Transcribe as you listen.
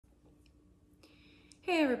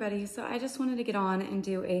Hey everybody, so I just wanted to get on and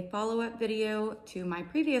do a follow-up video to my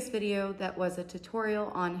previous video that was a tutorial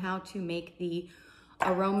on how to make the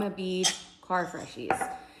AROMA bead car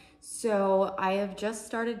freshies. So I have just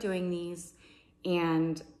started doing these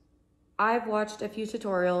and I've watched a few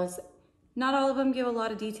tutorials. Not all of them give a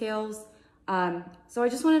lot of details. So I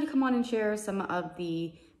just wanted to come on and share some of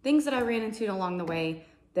the things that I ran into along the way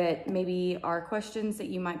that maybe are questions that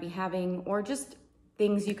you might be having, or just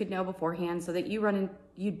things you could know beforehand so that you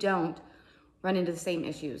don't run into the same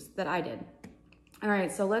issues that I did. All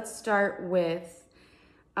right, so let's start with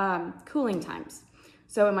cooling times.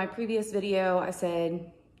 So in my previous video, I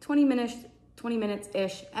said 20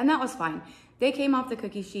 minutes-ish, and that was fine. They came off the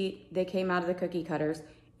cookie sheet, they came out of the cookie cutters.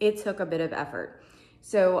 It took a bit of effort.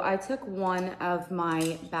 So I took one of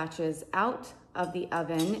my batches out of the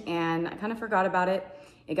oven and I kind of forgot about it.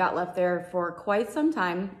 It got left there for quite some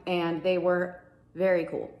time and they were very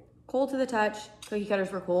cool. Cool to the touch, cookie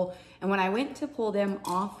cutters were cool. And when I went to pull them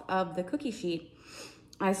off of the cookie sheet,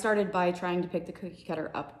 I started by trying to pick the cookie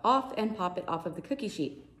cutter up off and pop it off of the cookie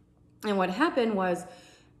sheet. And what happened was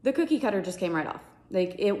the cookie cutter just came right off.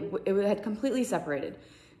 Like it had completely separated.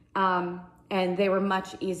 And they were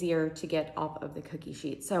much easier to get off of the cookie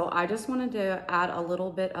sheet. So I just wanted to add a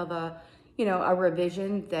little bit of a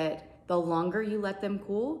revision that the longer you let them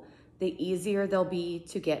cool, the easier they'll be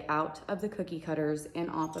to get out of the cookie cutters and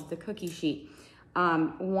off of the cookie sheet.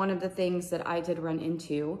 One of the things that I did run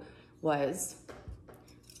into was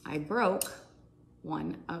I broke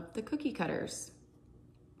one of the cookie cutters,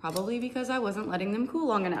 probably because I wasn't letting them cool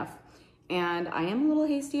long enough. And I am a little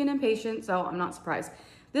hasty and impatient, so I'm not surprised.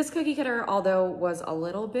 This cookie cutter, although was a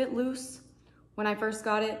little bit loose when I first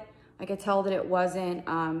got it, I could tell that it wasn't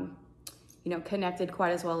connected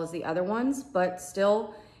quite as well as the other ones, but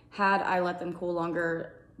still, had I let them cool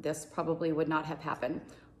longer, this probably would not have happened.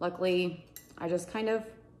 Luckily, I just kind of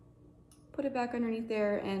put it back underneath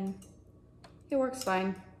there and it works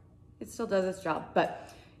fine. It still does its job,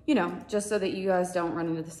 but just so that you guys don't run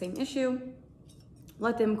into the same issue,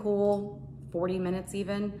 let them cool 40 minutes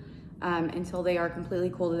even, until they are completely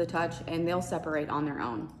cool to the touch and they'll separate on their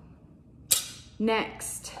own.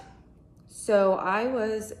 Next, so I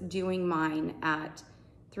was doing mine at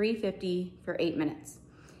 350 for 8 minutes.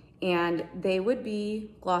 And they would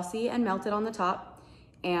be glossy and melted on the top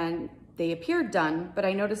and they appeared done, but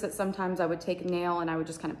I noticed that sometimes I would take a nail and I would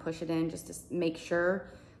just kind of push it in just to make sure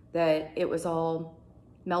that it was all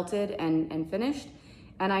melted and finished.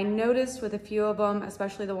 And I noticed with a few of them,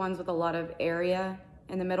 especially the ones with a lot of area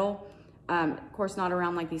in the middle, of course not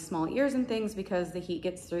around like these small ears and things because the heat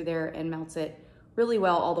gets through there and melts it really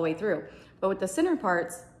well all the way through. But with the center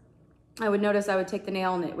parts, I would notice I would take the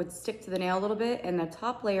nail and it would stick to the nail a little bit and the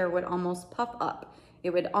top layer would almost puff up. It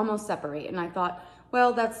would almost separate. And I thought,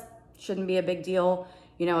 well, that shouldn't be a big deal.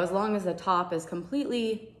 As long as the top is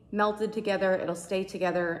completely melted together, it'll stay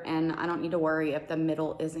together and I don't need to worry if the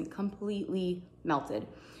middle isn't completely melted.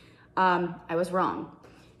 I was wrong.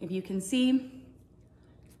 If you can see,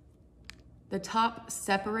 the top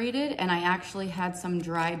separated and I actually had some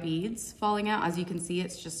dry beads falling out. As you can see,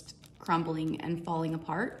 it's just crumbling and falling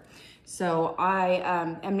apart. So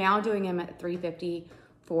I am now doing them at 350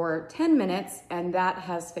 for 10 minutes and that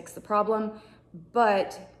has fixed the problem.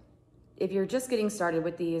 But if you're just getting started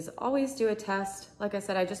with these, always do a test. Like I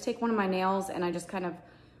said, I just take one of my nails and I just kind of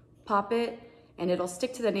pop it and it'll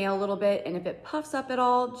stick to the nail a little bit. And if it puffs up at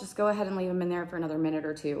all, just go ahead and leave them in there for another minute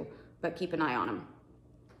or two, but keep an eye on them.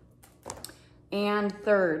 And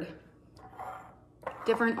third,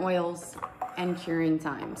 different oils and curing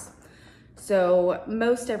times. So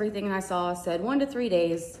most everything I saw said 1 to 3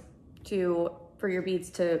 days for your beads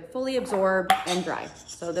to fully absorb and dry.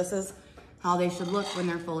 So this is how they should look when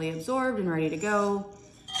they're fully absorbed and ready to go.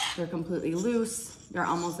 They're completely loose. They're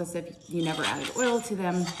almost as if you never added oil to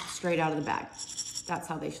them, straight out of the bag. That's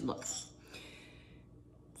how they should look.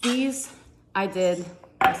 These I did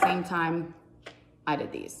the same time I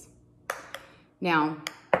did these. Now,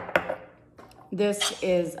 this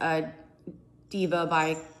is a Diva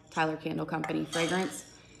by Tyler Candle Company fragrance.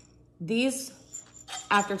 These,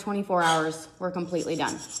 after 24 hours, were completely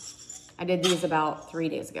done. I did these about 3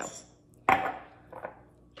 days ago.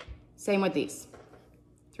 Same with these,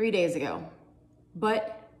 3 days ago.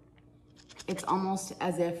 But it's almost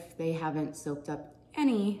as if they haven't soaked up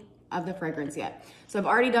any of the fragrance yet. So I've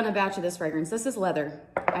already done a batch of this fragrance. This is leather.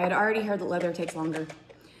 I had already heard that leather takes longer,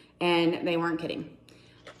 and they weren't kidding.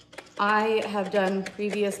 I have done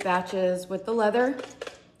previous batches with the leather.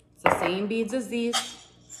 It's the same beads as these.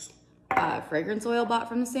 Fragrance oil bought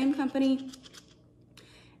from the same company.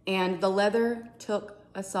 And the leather took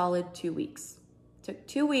a solid 2 weeks. Took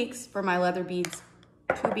 2 weeks for my leather beads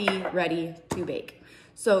to be ready to bake.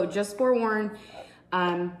 So just forewarn,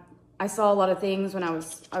 I saw a lot of things when I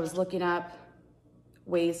was looking up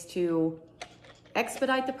ways to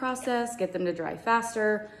expedite the process, get them to dry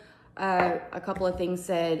faster. A couple of things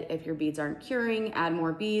said if your beads aren't curing, add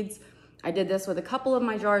more beads. I did this with a couple of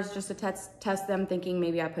my jars just to test them, thinking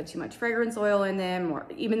maybe I put too much fragrance oil in them, or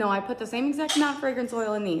even though I put the same exact amount of fragrance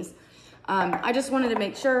oil in these. I just wanted to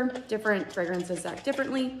make sure different fragrances act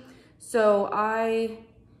differently. So I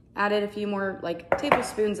added a few more like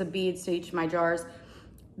tablespoons of beads to each of my jars.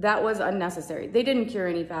 That was unnecessary. They didn't cure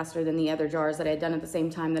any faster than the other jars that I had done at the same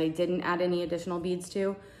time that I didn't add any additional beads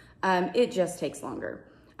to. It just takes longer.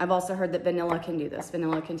 I've also heard that vanilla can do this.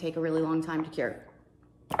 Vanilla can take a really long time to cure.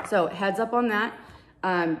 So heads up on that.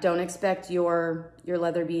 Don't expect your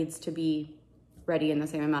leather beads to be ready in the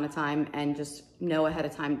same amount of time, and just know ahead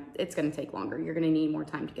of time it's going to take longer. You're going to need more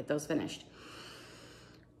time to get those finished.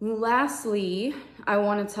 Lastly, I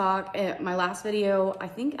want to talk, my last video, I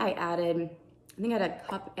think I had a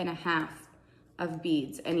cup and a half of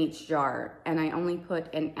beads in each jar, and I only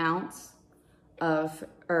put an ounce of,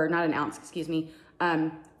 or not an ounce, excuse me,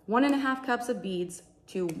 1.5 cups of beads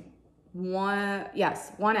to 1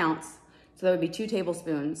 ounce. So that would be 2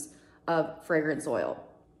 tablespoons of fragrance oil.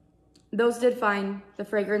 Those did fine. The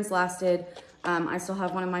fragrance lasted. I still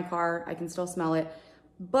have one in my car. I can still smell it,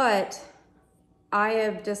 but I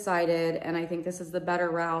have decided, and I think this is the better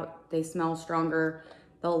route. They smell stronger.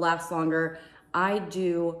 They'll last longer. I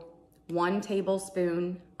do 1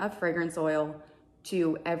 tablespoon of fragrance oil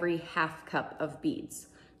to every 1/2 cup of beads.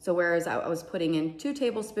 So whereas I was putting in 2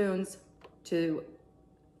 tablespoons to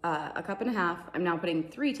a cup and a half, I'm now putting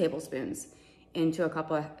 3 tablespoons into a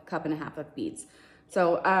cup and a half of beads.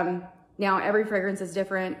 So now every fragrance is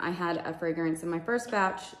different. I had a fragrance in my first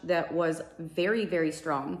batch that was very, very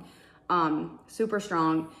strong, super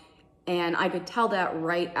strong. And I could tell that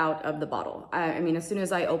right out of the bottle. I mean, as soon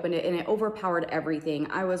as I opened it, and it overpowered everything.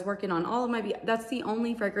 I was working on all of my, that's the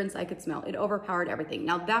only fragrance I could smell. It overpowered everything.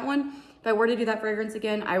 Now that one, if I were to do that fragrance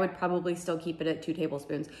again, I would probably still keep it at 2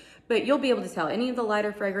 tablespoons. But you'll be able to tell any of the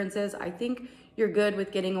lighter fragrances, I think you're good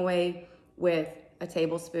with getting away with a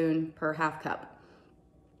tablespoon per 1/2 cup.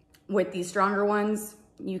 With these stronger ones,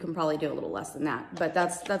 you can probably do a little less than that, but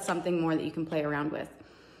that's something more that you can play around with.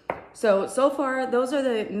 So far, those are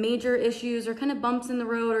the major issues or kind of bumps in the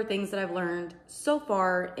road or things that I've learned so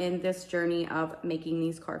far in this journey of making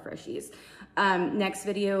these car freshies. Next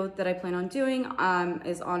video that I plan on doing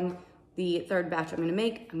is on the 3rd batch I'm gonna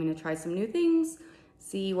make. I'm gonna try some new things,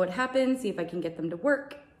 see what happens, see if I can get them to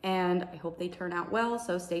work, and I hope they turn out well,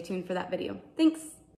 so stay tuned for that video. Thanks.